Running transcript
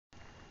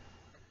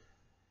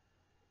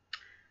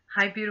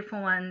Hi,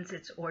 beautiful ones.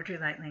 It's Audrey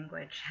Light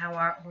Language. How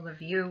are all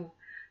of you?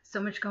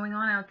 So much going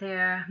on out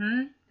there.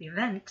 The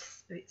event,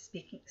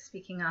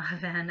 speaking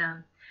of,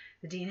 and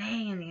the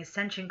DNA and the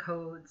Ascension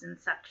codes and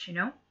such,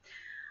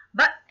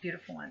 But,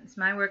 beautiful ones,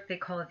 my work, they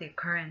call it the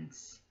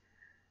occurrence,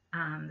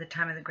 the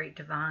time of the great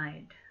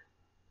divide.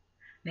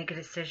 Make a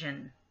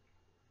decision.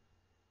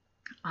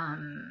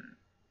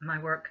 My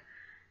work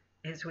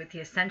is with the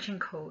Ascension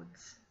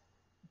codes,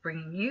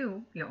 bringing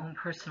you your own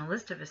personal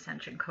list of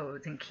Ascension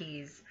codes and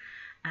keys,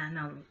 and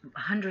a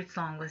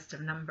hundreds-long list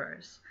of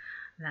numbers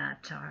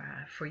that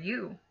are for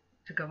you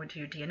to go into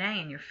your DNA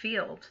and your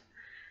field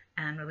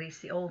and release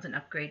the old and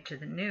upgrade to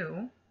the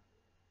new,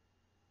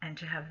 and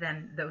to have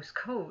then those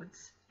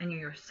codes, and you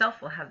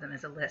yourself will have them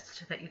as a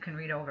list that you can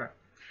read over.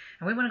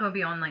 And we want to go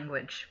beyond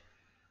language.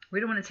 We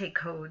don't want to take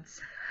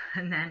codes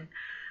and then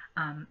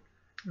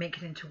make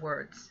it into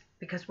words,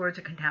 because words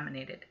are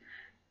contaminated.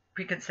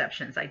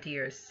 Preconceptions,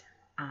 ideas,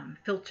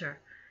 filter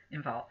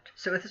involved.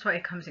 So this is why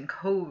it comes in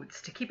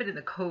codes, to keep it in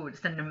the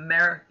codes, the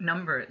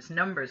numeric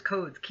numbers,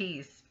 codes,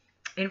 keys,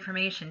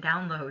 information,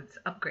 downloads,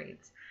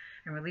 upgrades,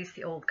 and release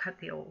the old, cut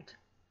the old.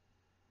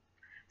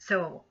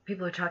 So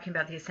people are talking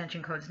about the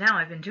Ascension codes now.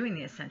 I've been doing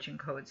the Ascension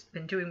codes,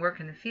 been doing work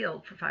in the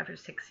field for 5 or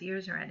 6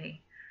 years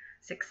already,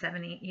 6,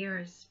 7, 8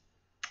 years,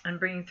 and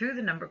bringing through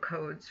the number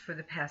codes for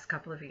the past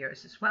couple of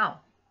years as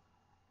well,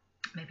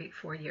 maybe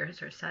 4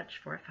 years or such,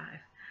 4 or 5.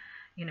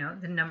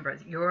 The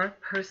numbers, your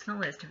personal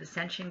list of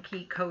Ascension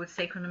key codes,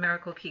 sacred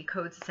numerical key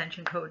codes,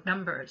 Ascension code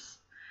numbers.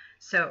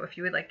 So if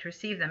you would like to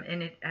receive them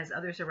in it, as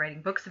others are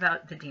writing books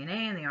about the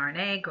DNA and the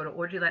RNA, go to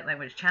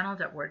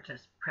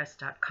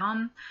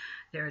audreylightlanguagechannel.wordpress.com.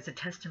 There is a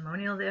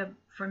testimonial there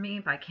for me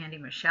by Candy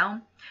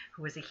Michelle,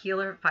 who was a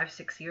healer 5,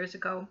 6 years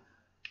ago.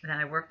 Then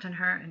I worked on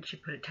her, and she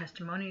put a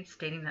testimony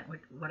stating that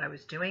what I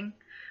was doing,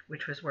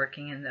 which was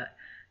working in the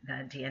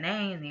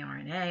DNA and the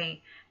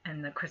RNA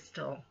and the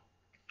crystal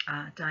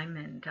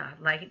diamond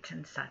light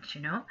and such,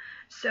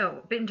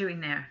 So been doing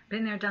there,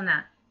 been there, done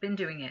that, been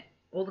doing it.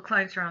 All the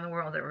clients around the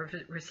world that were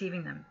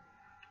receiving them.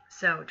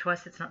 So to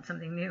us, it's not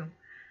something new.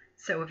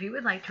 So if you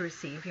would like to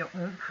receive your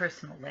own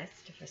personal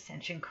list of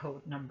Ascension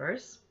code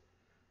numbers,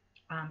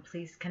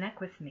 please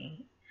connect with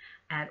me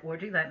at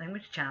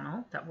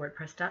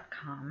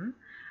audreylightlanguagechannel.wordpress.com.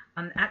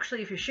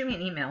 Actually, if you shoot me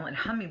an email at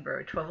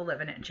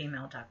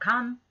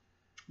hummingbird1211@gmail.com,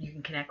 you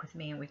can connect with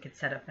me and we could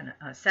set up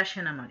a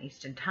session. I'm on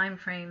Eastern time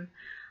frame.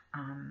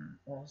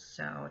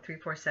 Also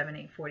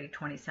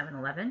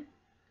 347-840-2711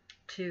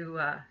 to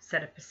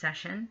set up a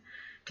session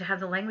to have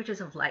the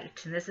languages of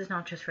light. And this is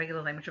not just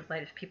regular language of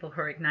light, it's people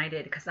who are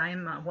ignited, because I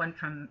am one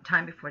from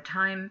time before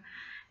time,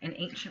 an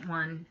ancient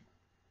one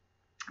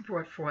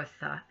brought forth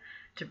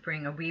to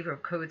bring a weaver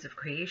of codes of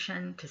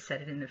creation, to set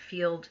it in the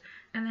field,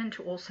 and then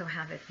to also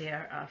have it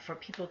there for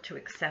people to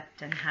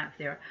accept and have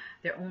their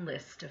own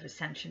list of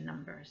Ascension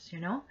numbers,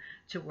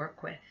 to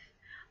work with.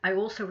 I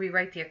also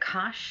rewrite the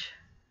Akash,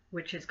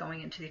 which is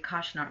going into the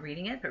Akash, not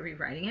reading it, but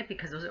rewriting it,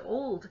 because those are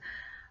old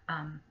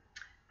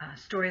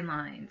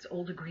storylines,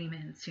 old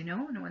agreements, and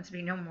it wants to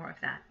be no more of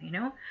that,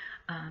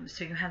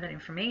 So you have that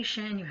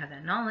information, you have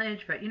that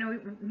knowledge, but,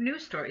 new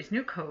stories,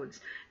 new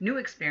codes, new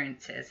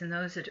experiences, and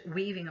those are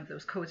weaving of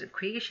those codes of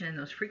creation and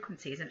those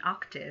frequencies and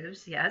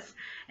octaves, yes,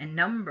 and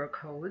number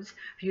codes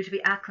for you to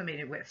be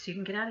acclimated with, so you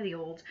can get out of the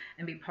old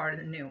and be part of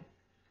the new.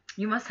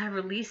 You must have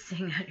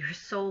releasing at your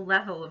soul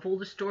level of all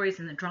the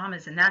stories and the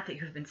dramas and that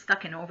you've been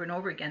stuck in over and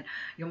over again.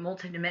 Your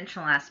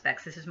multidimensional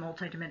aspects. This is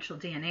multidimensional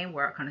DNA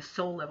work on a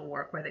soul level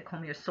work, where they call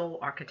me a soul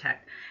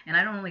architect. And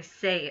I don't only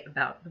say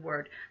about the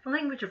word, the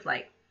language of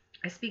light.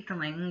 I speak the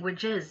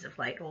languages of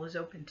light. All is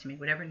open to me,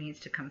 whatever needs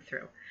to come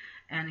through.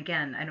 And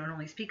again, I don't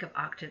only speak of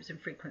octaves and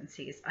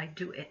frequencies. I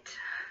do it.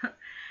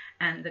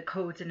 And the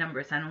codes and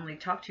numbers. I don't only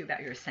talk to you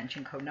about your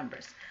Ascension code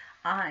numbers.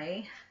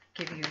 I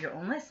give you your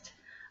own list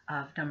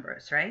of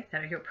numbers, right?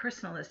 That are your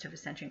personal list of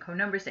Ascension code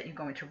numbers that you're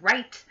going to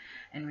write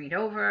and read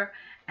over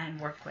and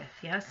work with,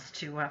 yes,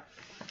 to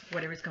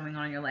whatever's going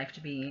on in your life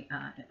to be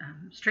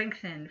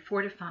strengthened,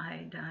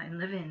 fortified,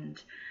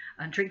 enlivened,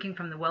 drinking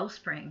from the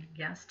wellspring,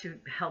 yes, to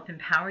help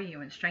empower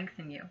you and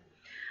strengthen you.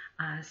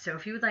 So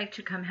if you would like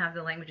to come have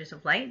the languages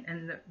of light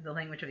and the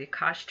language of the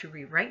Akash, to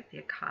rewrite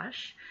the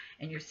Akash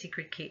and your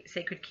sacred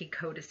key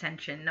code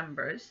Ascension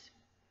numbers,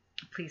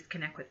 please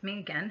connect with me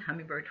again,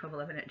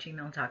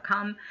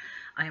 hummingbird1211@gmail.com.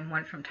 I am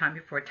one from time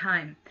before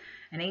time,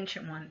 an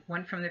ancient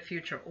one from the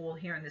future, all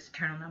here in this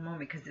eternal now moment,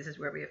 because this is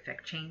where we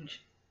affect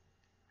change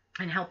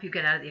and help you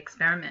get out of the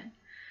experiment,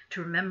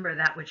 to remember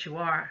that which you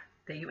are,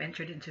 that you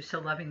entered into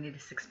so lovingly,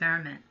 this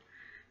experiment,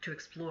 to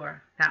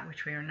explore that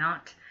which we are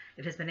not.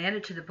 It has been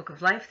added to the book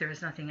of life. There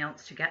is nothing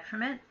else to get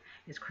from it.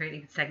 It's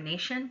creating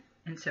stagnation.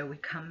 And so we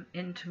come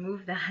in to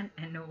move that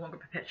and no longer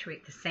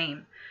perpetuate the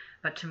same,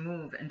 but to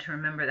move and to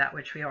remember that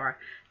which we are,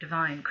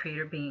 divine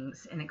creator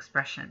beings in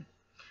expression.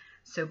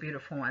 So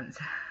beautiful ones.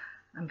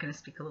 I'm going to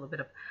speak a little bit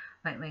of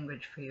light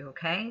language for you,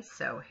 okay?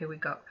 So here we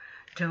go.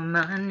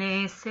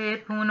 Domane se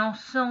puno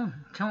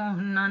son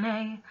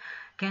tonane,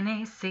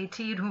 kene se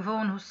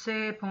tiruvono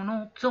se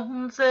puno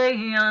ton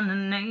se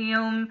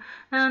ananeum,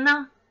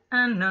 na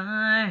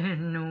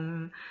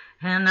Anaenum,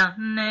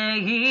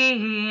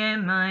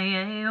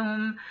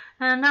 Ananeemaeum,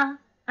 Anaenum,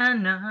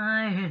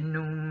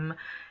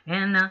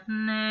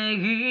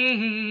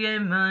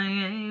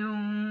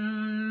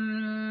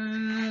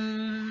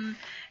 Ananeemaeum.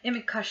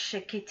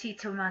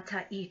 Imikashekitito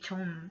mata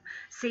itum,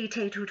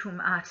 Sete tutum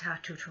ata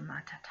tutum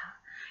atata.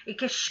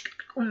 Ikish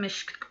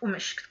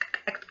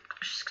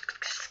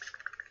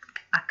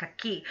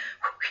akaki.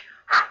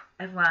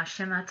 Ewa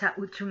shemata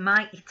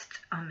utumai it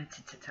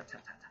amititata.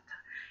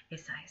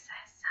 Esa.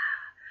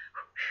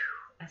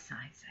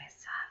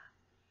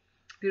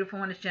 Beautiful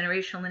one is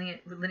generational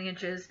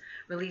lineages,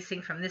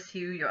 releasing from this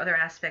you, your other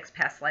aspects,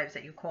 past lives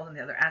that you call them,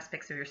 the other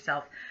aspects of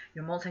yourself,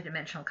 your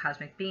multidimensional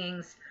cosmic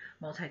beings,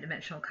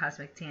 multidimensional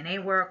cosmic DNA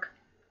work,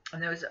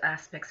 and those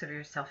aspects of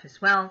yourself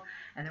as well,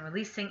 and the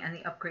releasing and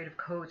the upgrade of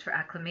codes for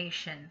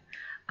acclamation.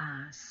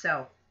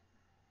 So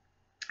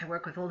I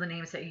work with all the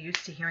names that you're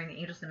used to hearing, the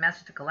angels, the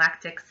masters, the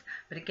galactics,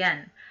 but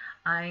again,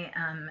 I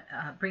am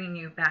bringing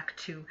you back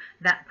to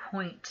that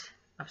point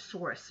of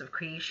source of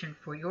creation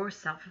for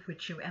yourself, of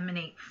which you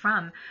emanate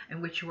from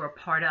and which you are a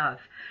part of,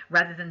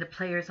 rather than the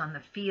players on the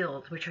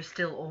field, which are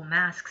still all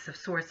masks of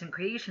source and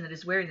creation that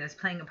is wearing those,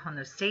 playing upon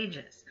those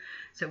stages.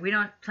 So we're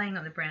not playing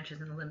on the branches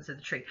and the limbs of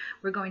the tree.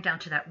 We're going down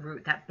to that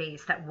root, that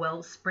base, that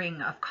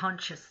wellspring of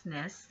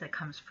consciousness that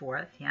comes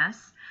forth,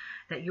 yes,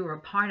 that you are a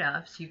part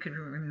of, so you can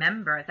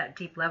remember at that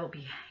deep level,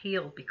 be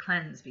healed, be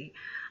cleansed, be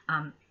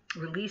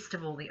released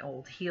of all the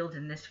old, healed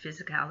in this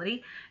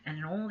physicality and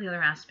in all the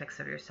other aspects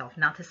of yourself,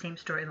 not the same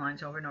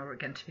storylines over and over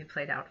again to be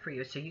played out for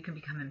you, so you can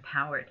become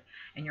empowered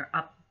and you're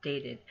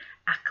updated,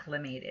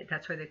 acclimated.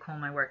 That's why they call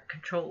my work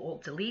Control,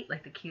 Alt, Delete,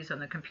 like the keys on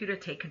the computer.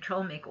 Take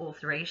control, make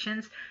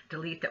alterations,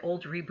 delete the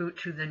old, reboot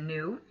to the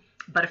new.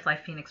 Butterfly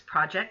Phoenix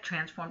Project,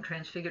 transformed,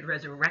 transfigured,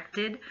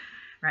 resurrected,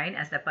 right,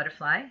 as that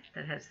butterfly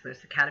that has,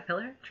 there's the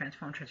caterpillar,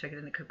 transformed, transfigured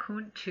in the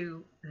cocoon,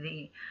 to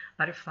the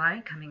butterfly,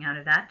 coming out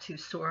of that to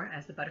soar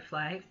as the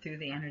butterfly through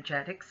the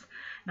energetics,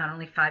 not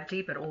only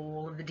 5D, but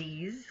all of the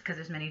Ds, because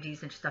there's many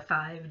Ds than just a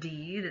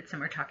 5D that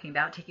some are talking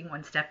about, taking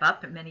one step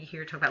up, and many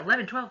here talk about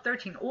 11, 12,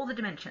 13, all the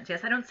dimensions.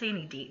 Yes, I don't say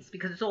any Ds,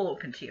 because it's all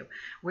open to you,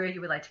 where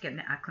you would like to get an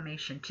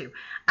acclamation to,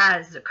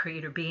 as a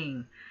creator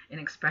being in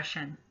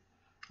expression,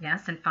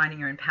 yes, and finding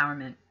your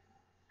empowerment,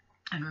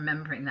 and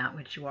remembering that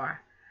which you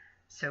are.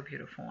 So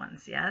beautiful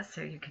ones, yes?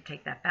 So you can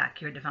take that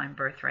back, your divine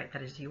birthright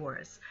that is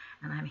yours.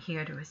 And I'm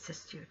here to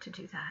assist you to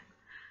do that.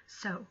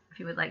 So if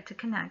you would like to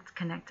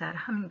connect at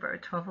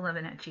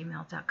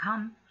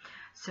hummingbird1211@gmail.com,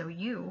 so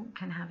you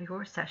can have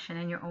your session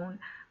and your own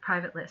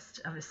private list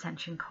of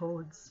Ascension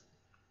codes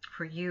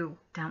for you,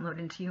 download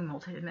into you,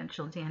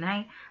 multidimensional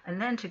DNA,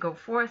 and then to go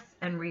forth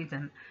and read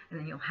them. And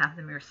then you'll have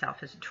them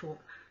yourself as a tool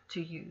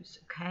to use,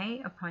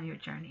 okay, upon your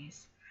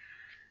journeys.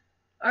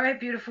 All right,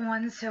 beautiful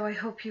ones, so I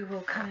hope you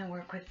will come and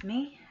work with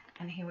me.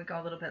 And here we go,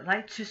 a little bit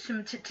light.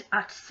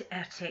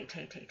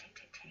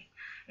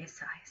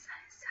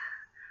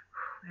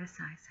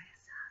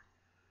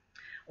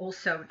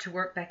 Also, to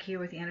work back here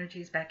with the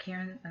energies back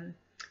here and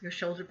your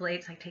shoulder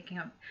blades, like taking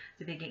up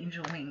the big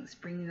angel wings,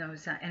 bringing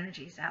those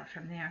energies out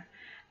from there,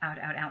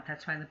 out.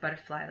 That's why the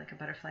butterfly, like a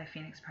butterfly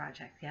phoenix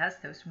project, yes,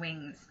 those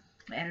wings.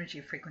 The energy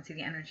frequency,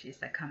 the energies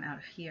that come out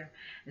of here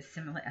is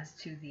similar as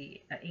to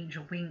the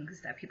angel wings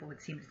that people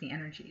would see as the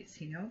energies,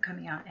 you know,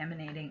 coming out,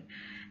 emanating.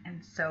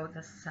 And so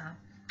this,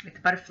 with the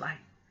butterfly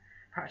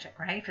project,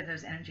 right, for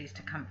those energies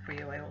to come for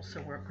you, I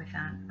also work with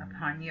that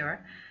upon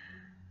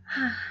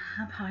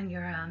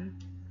your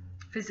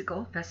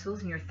physical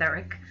vessels and your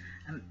etheric,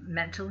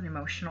 mental and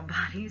emotional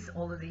bodies,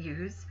 all of the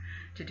yous,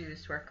 to do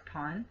this work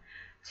upon,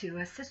 to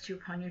assist you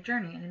upon your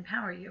journey and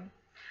empower you.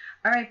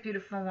 All right,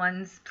 beautiful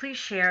ones, please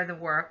share the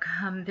work.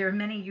 There are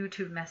many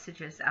YouTube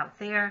messages out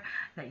there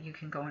that you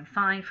can go and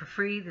find for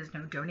free. There's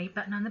no donate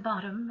button on the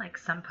bottom like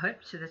some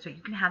put, so that's why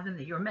you can have them.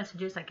 They're your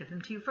messages. I give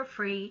them to you for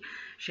free.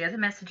 Share the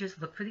messages.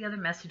 Look for the other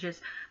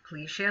messages.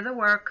 Please share the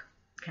work.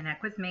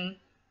 Connect with me.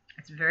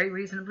 It's very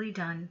reasonably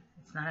done.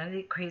 It's not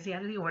crazy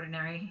out of the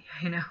ordinary,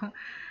 you know.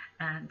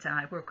 And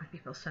I work with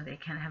people so they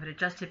can have it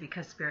adjusted,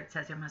 because Spirit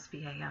says there must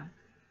be an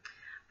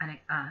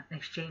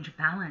exchange of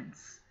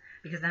balance.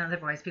 Because then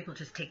otherwise people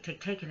just take,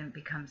 and it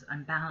becomes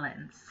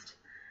unbalanced,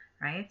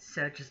 right?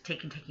 So just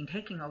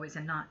taking always,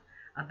 and not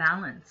a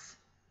balance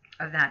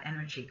of that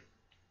energy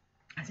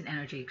as an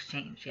energy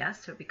exchange,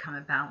 yes? So become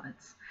a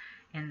balance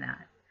in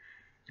that.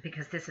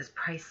 Because this is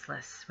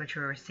priceless, what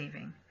you're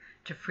receiving,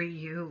 to free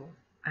you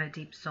at a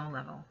deep soul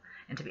level,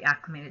 and to be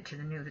acclimated to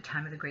the new, the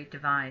time of the great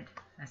divide,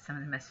 as some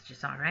of the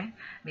messages are, right?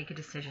 Make a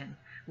decision.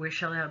 Where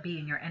shall I be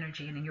in your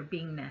energy and in your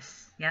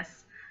beingness,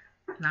 yes?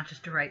 Not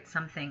just to write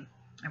something,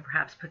 and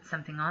perhaps put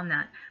something on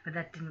that, but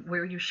that didn't,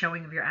 where are you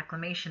showing of your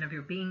acclamation of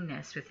your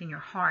beingness within your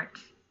heart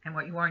and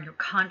what you are in your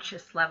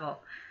conscious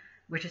level,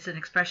 which is an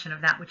expression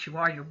of that which you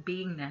are, your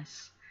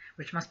beingness,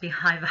 which must be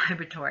high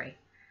vibratory.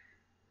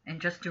 And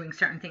just doing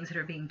certain things that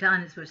are being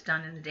done as was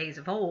done in the days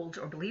of old,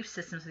 or belief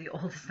systems of the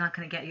old, is not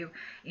going to get you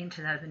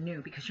into that of the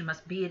new, because you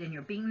must be it in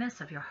your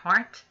beingness of your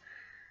heart,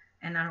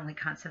 and not only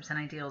concepts and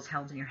ideals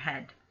held in your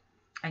head.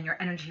 And your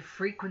energy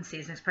frequency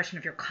is an expression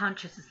of your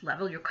consciousness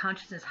level. Your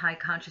consciousness, high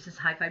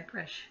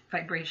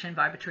vibration,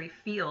 vibratory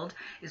field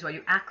is what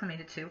you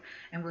acclimated to.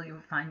 And will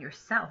you find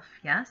yourself,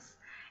 yes,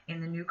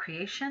 in the new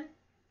creation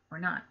or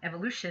not?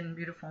 Evolution,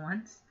 beautiful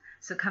ones.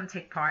 So come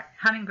take part.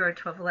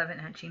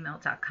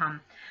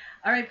 Hummingbird1211@gmail.com.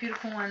 All right,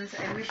 beautiful ones.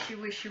 I wish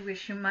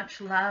you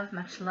much love,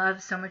 much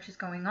love. So much is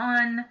going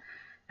on.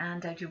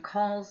 And I do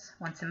calls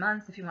once a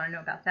month if you want to know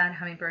about that.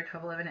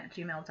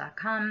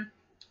 Hummingbird1211@gmail.com.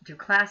 Do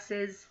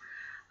classes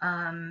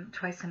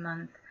twice a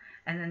month,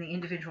 and then the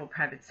individual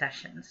private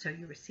sessions, so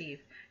you receive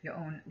your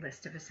own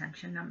list of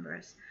Ascension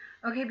numbers.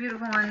 Okay,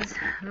 beautiful ones,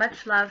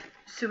 much love.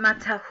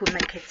 Sumata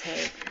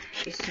humekete,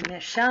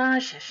 isumesha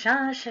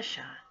shasha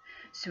shasha,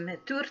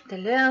 sumetur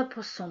tele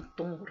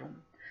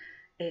posontorum,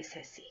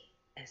 esesi,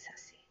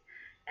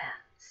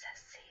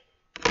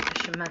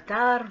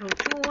 shumatar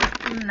rotur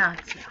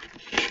tumnatia,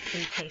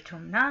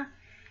 etetumna,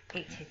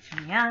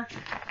 etetumya,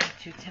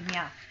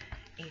 etutumya,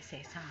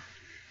 esesa.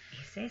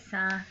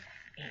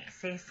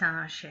 C'est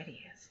ça,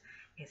 chérie.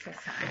 C'est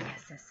ça,